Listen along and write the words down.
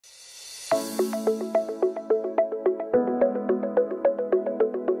Thank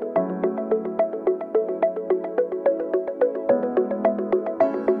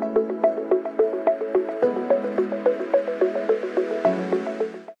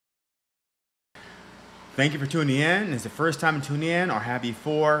you for tuning in. It's the first time tuning in or have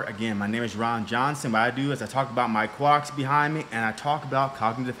before. Again, my name is Ron Johnson. What I do is I talk about my aquatics behind me, and I talk about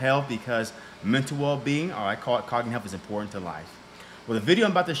cognitive health because mental well-being, or I call it cognitive health, is important to life. Well, the video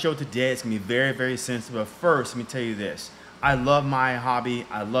I'm about to show today is going to be very, very sensitive. But first, let me tell you this. I love my hobby.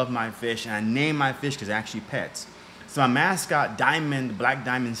 I love my fish, and I name my fish because they're actually pets. So my mascot, Diamond, the black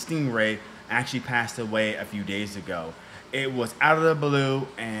diamond stingray, actually passed away a few days ago. It was out of the blue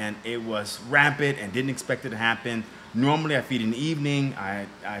and it was rampant and didn't expect it to happen. Normally I feed in the evening, I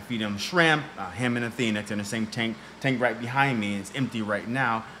feed him shrimp, him and Athena, it's in the same tank right behind me, it's empty right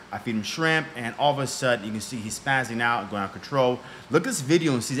now. I feed him shrimp and all of a sudden you can see he's spazzing out and going out of control. Look at this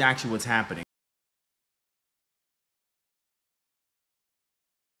video and see actually what's happening.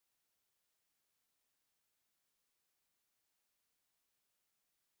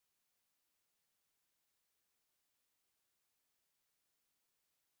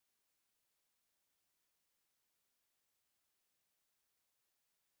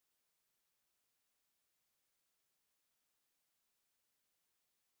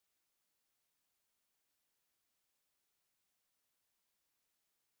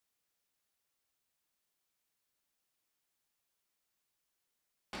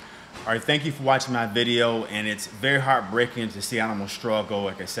 All right, thank you for watching my video, and it's very heartbreaking to see animals struggle.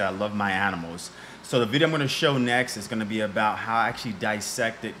 Like I said, I love my animals. So the video I'm going to show next is going to be about how I actually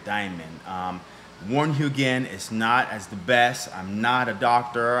dissected Diamond. Warn you again, it's not as the best. I'm not a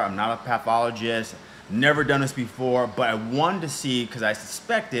doctor, I'm not a pathologist, never done this before, but I wanted to see because I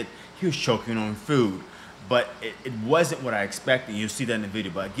suspected he was choking on food. But it wasn't what I expected. You'll see that in the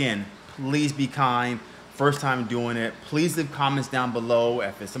video. But again, please be kind. First time doing it, please leave comments down below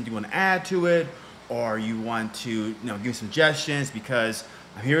if it's something you want to add to it or you want to give suggestions, because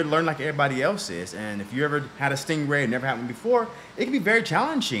I'm here to learn like everybody else is. And if you ever had a stingray, never had one before, it can be very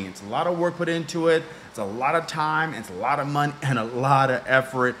challenging. It's a lot of work put into it, it's a lot of time, it's a lot of money and a lot of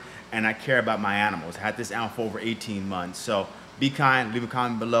effort, and I care about my animals. I had this animal for over 18 months. So be kind, leave a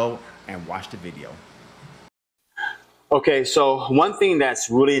comment below and watch the video. Okay, so one thing that's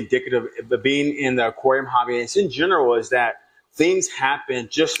really indicative of being in the aquarium hobby, and in general, is that things happen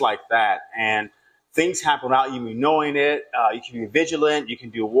just like that. And things happen without you knowing it. You can be vigilant, you can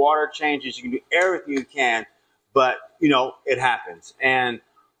do water changes, you can do everything you can, but it happens. And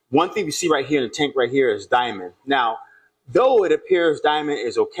one thing you see right here in the tank right here is Diamond. Now, though it appears Diamond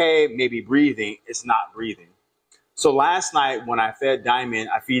is okay, maybe breathing, it's not breathing. So last night when I fed Diamond,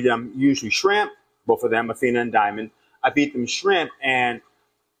 I feed them usually shrimp, both of them, Athena and Diamond. I feed them shrimp, and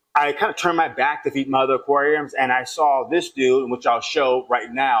I kind of turned my back to feed my other aquariums, and I saw this dude, which I'll show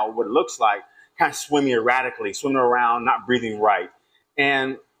right now what it looks like, kind of swimming erratically, swimming around, not breathing right.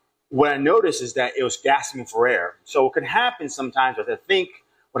 And what I noticed is that it was gasping for air. So what can happen sometimes, I think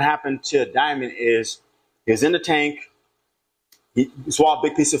what happened to Diamond is he was in the tank, he swallowed a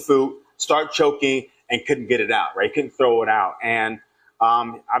big piece of food, started choking, and couldn't get it out, right? He couldn't throw it out. And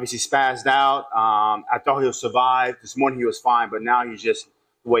obviously spazzed out. I thought he would survive. This morning he was fine, but now he's just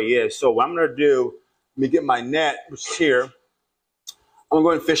the way he is. So what I'm going to do, let me get my net, which is here. I'm going to go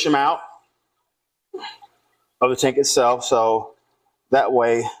ahead and fish him out of the tank itself. So that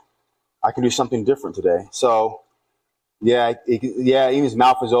way I can do something different today. So yeah, even his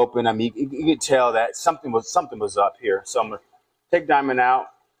mouth is open. I mean, you can tell that something was up here. So I'm going to take Diamond out.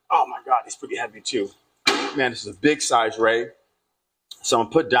 Oh my God, he's pretty heavy too. Man, this is a big size ray. So I'm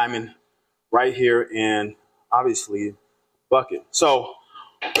gonna put Diamond right here in, obviously, bucket. So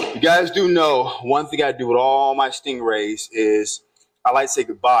you guys do know one thing I do with all my stingrays is I like to say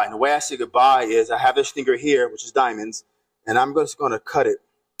goodbye. And the way I say goodbye is I have this stingray here, which is Diamond's, and I'm just gonna cut it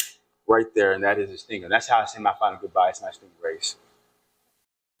right there, and that is a stinger. That's how I say my final goodbye to my stingrays.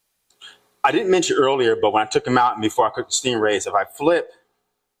 I didn't mention earlier, but when I took him out and before I cooked the stingrays, if I flip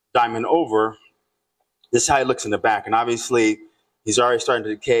Diamond over, this is how it looks in the back. And obviously, he's already starting to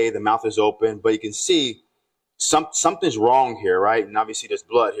decay. The mouth is open, but you can see something's wrong here, right? And obviously there's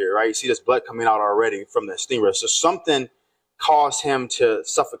blood here, right? You see there's blood coming out already from the stingray. So something caused him to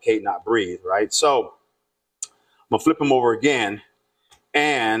suffocate, not breathe, right? So I'm gonna flip him over again,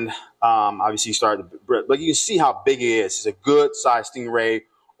 and obviously he started to breathe. But you can see how big he is. He's a good sized stingray,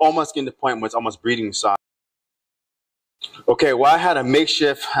 almost getting to the point where it's almost breathing size. Okay, well, I had a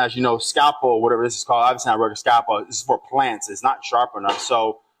makeshift, as you know, scalpel, whatever this is called. Obviously not a regular scalpel. This is for plants. It's not sharp enough.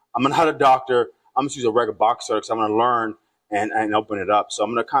 So I'm not a doctor. I'm going to use a regular box cutter because I'm going to learn and open it up. So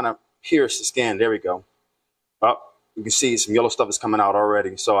I'm going to kind of pierce the skin. There we go. Oh, you can see some yellow stuff is coming out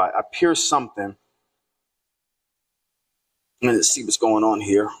already. So I pierced something. And let's see what's going on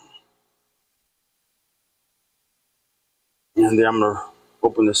here. And then I'm going to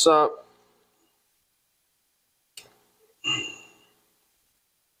open this up.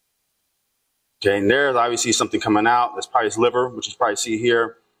 Okay, and there's obviously something coming out. That's probably his liver, which you probably see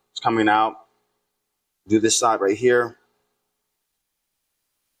here. It's coming out. Do this side right here.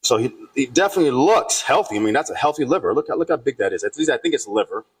 So he definitely looks healthy. I mean, that's a healthy liver. Look how big that is. At least I think it's a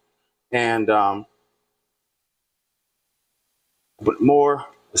liver. And but more.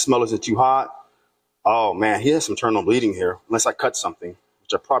 The smell isn't too hot. Oh man, he has some internal bleeding here. Unless I cut something,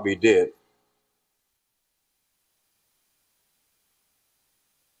 which I probably did.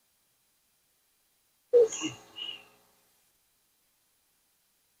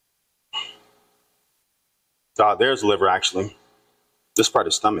 There's liver actually. This part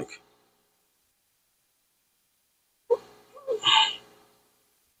of the stomach.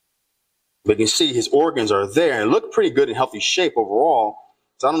 But you can see his organs are there and look pretty good in healthy shape overall.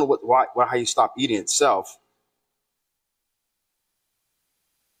 So I don't know how you stop eating itself.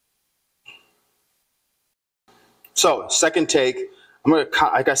 So second take, I'm gonna,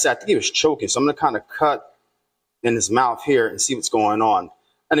 like I said, I think he was choking. So I'm gonna kind of cut in his mouth here and see what's going on.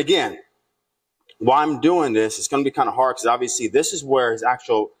 And again, while I'm doing this, it's gonna be kind of hard because obviously this is where his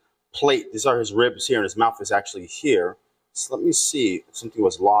actual plate, these are his ribs here, and his mouth is actually here. So let me see if something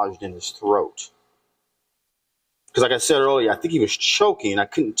was lodged in his throat. Because like I said earlier, I think he was choking. I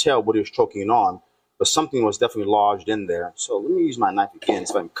couldn't tell what he was choking on, but something was definitely lodged in there. So let me use my knife again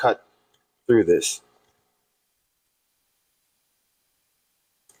so I can cut through this.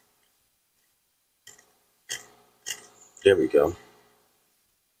 There we go.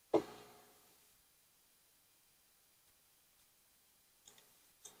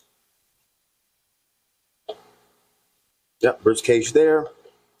 Yep, bird's cage there.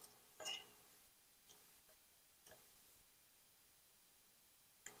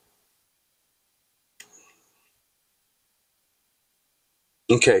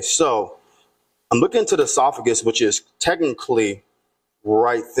 Okay, so I'm looking into the esophagus, which is technically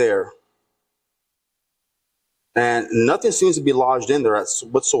right there. And nothing seems to be lodged in there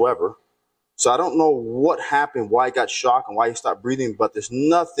whatsoever. So I don't know what happened, why he got shocked, and why he stopped breathing, but there's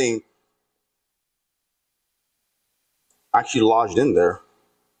nothing actually lodged in there.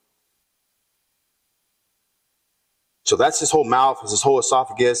 So that's his whole mouth, his whole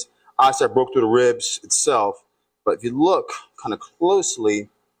esophagus. Obviously, I broke through the ribs itself. But if you look kind of closely,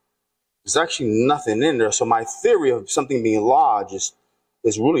 there's actually nothing in there. So my theory of something being lodged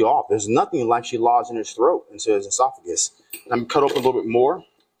is really off. There's nothing actually lodged in his throat, into his esophagus. And I'm cut open a little bit more.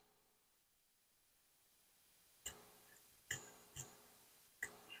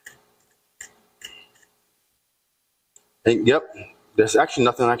 And yep, there's actually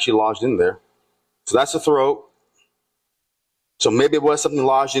nothing actually lodged in there. So that's the throat. So maybe it was something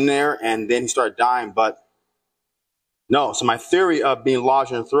lodged in there and then he started dying, but no. So my theory of being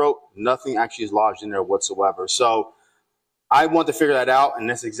lodged in the throat, nothing actually is lodged in there whatsoever. So I want to figure that out, and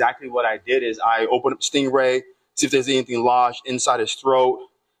that's exactly what I did. Is I opened up Stingray, see if there's anything lodged inside his throat.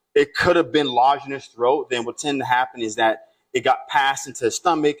 It could have been lodged in his throat. Then what tended to happen is that it got passed into his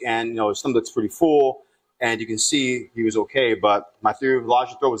stomach, and his stomach's pretty full, and you can see he was okay. But my theory of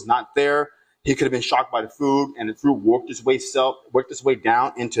lodged in the throat was not there. He could have been shocked by the food, and the food worked its way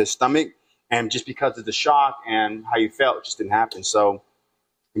down into his stomach, and just because of the shock and how you felt, it just didn't happen. So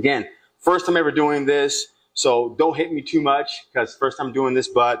again, first time ever doing this. So don't hit me too much because first time doing this,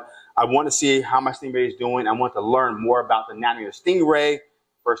 but I want to see how my stingray is doing. I want to learn more about the anatomy of stingray.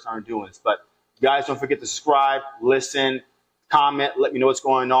 First time doing this. But guys, don't forget to subscribe, listen, comment, let me know what's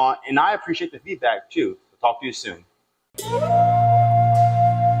going on. And I appreciate the feedback too. I'll talk to you soon.